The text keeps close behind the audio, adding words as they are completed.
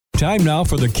Time now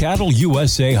for the Cattle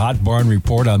USA Hot Barn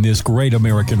Report on this great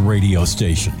American radio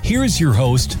station. Here's your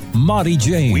host, Monty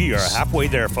James. We are halfway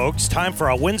there, folks. Time for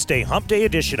a Wednesday hump day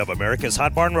edition of America's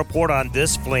Hot Barn Report on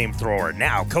this flamethrower.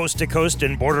 Now, coast to coast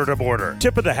and border to border.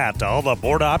 Tip of the hat to all the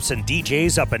board ops and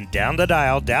DJs up and down the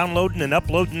dial, downloading and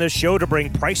uploading this show to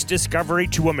bring price discovery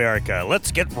to America.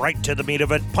 Let's get right to the meat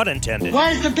of it, pun intended.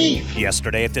 Where's the beef?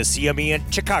 Yesterday at the CME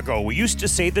in Chicago, we used to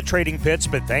say the trading pits,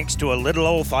 but thanks to a little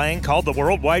old thing called the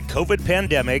worldwide COVID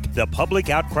pandemic, the public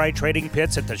outcry trading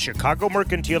pits at the Chicago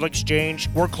Mercantile Exchange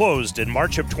were closed in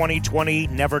March of 2020,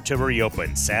 never to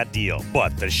reopen. Sad deal.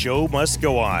 But the show must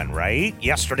go on, right?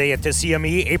 Yesterday at the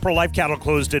CME, April live cattle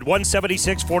closed at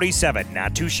 176.47.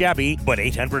 Not too shabby, but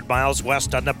 800 miles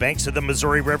west on the banks of the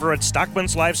Missouri River at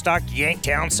Stockman's Livestock,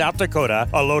 Yanktown, South Dakota,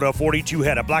 a load of 42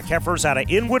 head of black heifers out of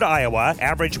Inwood, Iowa,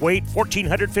 average weight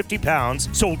 1,450 pounds,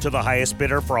 sold to the highest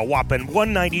bidder for a whopping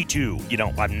 $192. You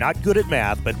know, I'm not good at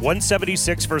math, but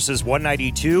 176 versus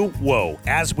 192, whoa.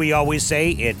 As we always say,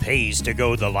 it pays to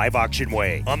go the live auction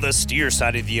way. On the steer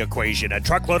side of the equation, a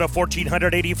truckload of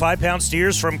 1,485-pound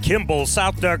steers from Kimball,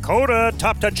 South Dakota,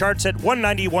 topped the charts at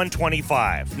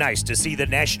 191.25. Nice to see the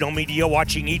national media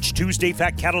watching each Tuesday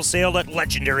fat cattle sale at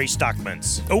legendary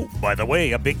Stockman's. Oh, by the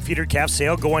way, a big feeder calf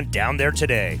sale going down there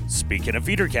today. Speaking of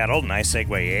feeder cattle, nice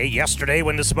segue, eh? Yesterday,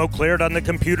 when the smoke cleared on the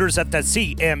computers at the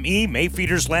CME, May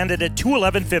feeders landed at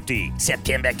 $211.50.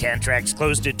 September contracts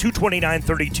closed at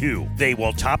 $229.32. They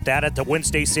will top that at the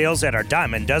Wednesday sales at our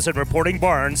dime a dozen reporting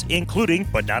barns, including,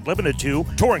 but not limited to,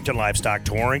 Torrington Livestock,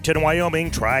 Torrington, Wyoming,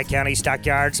 Tri-County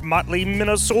Stockyards, Motley,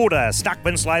 Minnesota,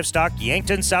 Stockman's Livestock,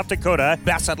 Yankton, South Dakota,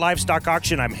 Bassett Livestock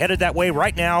Auction, I'm headed that way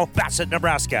right now, Bassett,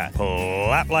 Nebraska,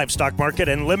 Platte Livestock Market,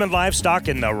 and Lemon Livestock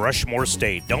in the Rushmore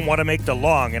State. Don't want to make the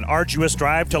long and arduous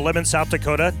drive to Lemon, South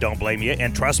Dakota? Don't blame you,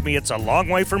 and trust me, it's a long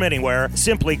way from anywhere.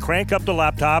 Simply crank up the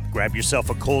laptop, grab yourself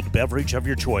a cold beverage of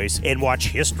your choice, and watch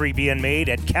history being made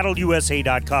at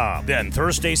cattleusa.com. Then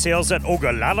Thursday sales at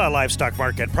Ogallala Livestock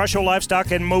Market, Prussia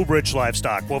Livestock, and Mobridge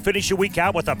Livestock. We'll finish your week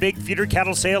out with a big feeder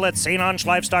cattle sale at St. Ange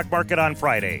Livestock Market on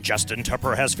Friday. Justin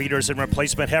Tupper has feeders and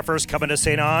replacement heifers coming to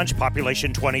St. Ange,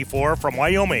 population 24, from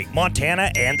Wyoming,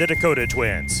 Montana, and the Dakota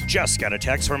Twins. Just got a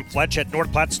text from Fletch at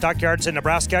North Platte Stockyards in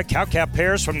Nebraska. Cow-calf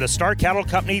pairs from the Star Cattle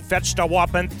Company fetched a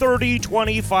whopping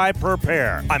 $30.25 per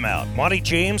pair. I'm out. Monty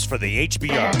James for the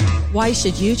HBR. Why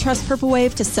should you trust Purple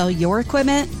Wave to sell your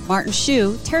equipment? Martin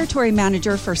Shue, Territory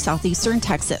Manager for Southeastern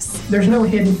Texas. There's no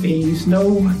hidden fees,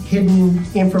 no hidden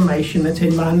information that's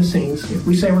hidden behind the scenes. If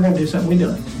we say we're going to do something, we do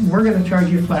it. We're going to charge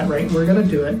you a flat rate. We're going to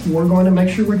do it. We're going to make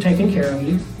sure we're taking care of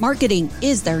you. Marketing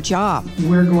is their job.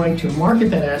 We're going to market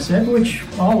that asset, which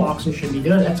all auctions should be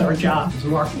doing. That's our job, is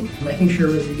marketing. Making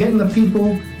sure that you're getting the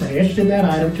people that are interested in that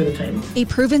item to the table. A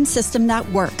proven system that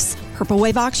works. Purple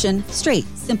Wave Auction, straight,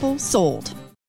 simple, sold.